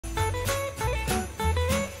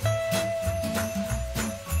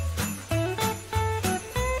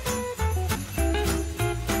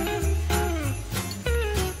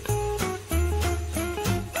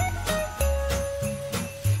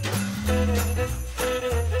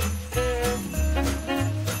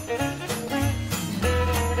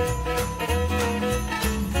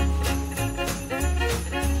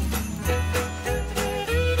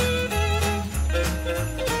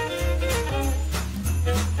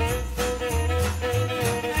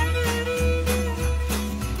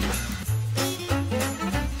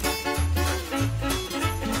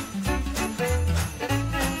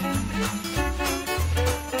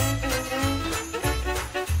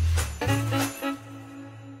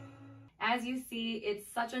you see, it's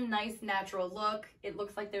such a nice natural look. It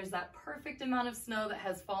looks like there's that perfect amount of snow that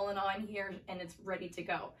has fallen on here and it's ready to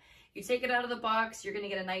go. You take it out of the box, you're gonna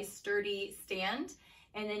get a nice sturdy stand,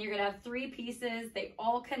 and then you're gonna have 3 pieces. They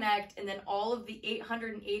all connect, and then all of the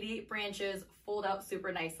 888 branches fold out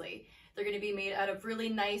super nicely. They're gonna be made out of really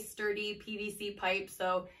nice, sturdy PVC pipe,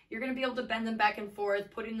 so you're gonna be able to bend them back and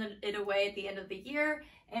forth, putting it away at the end of the year,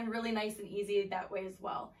 and really nice and easy that way as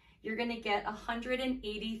well. You're gonna get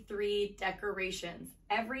 183 decorations.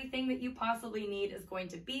 Everything that you possibly need is going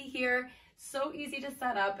to be here. So easy to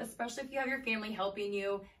set up, especially if you have your family helping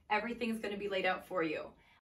you. Everything's gonna be laid out for you.